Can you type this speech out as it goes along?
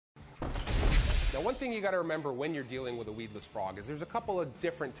Now, one thing you got to remember when you're dealing with a weedless frog is there's a couple of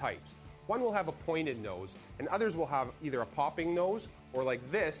different types. One will have a pointed nose, and others will have either a popping nose, or like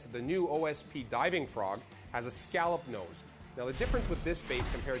this, the new OSP Diving Frog has a scallop nose. Now, the difference with this bait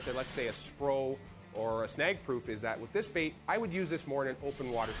compared to, let's say, a Spro or a Snag Proof is that with this bait, I would use this more in an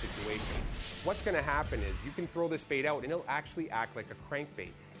open water situation. What's going to happen is you can throw this bait out and it'll actually act like a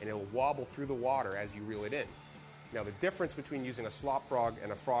crankbait, and it'll wobble through the water as you reel it in. Now, the difference between using a slop frog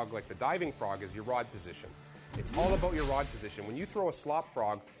and a frog like the diving frog is your rod position. It's all about your rod position. When you throw a slop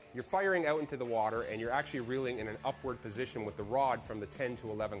frog, you're firing out into the water and you're actually reeling in an upward position with the rod from the 10 to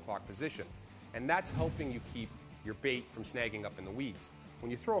 11 o'clock position. And that's helping you keep your bait from snagging up in the weeds. When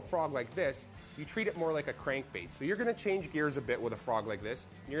you throw a frog like this, you treat it more like a crankbait. So you're going to change gears a bit with a frog like this.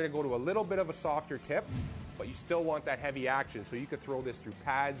 You're going to go to a little bit of a softer tip, but you still want that heavy action. So you could throw this through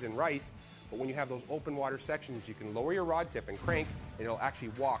pads and rice, but when you have those open water sections, you can lower your rod tip and crank, and it'll actually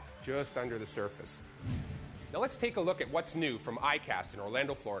walk just under the surface. Now let's take a look at what's new from iCast in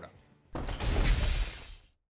Orlando, Florida.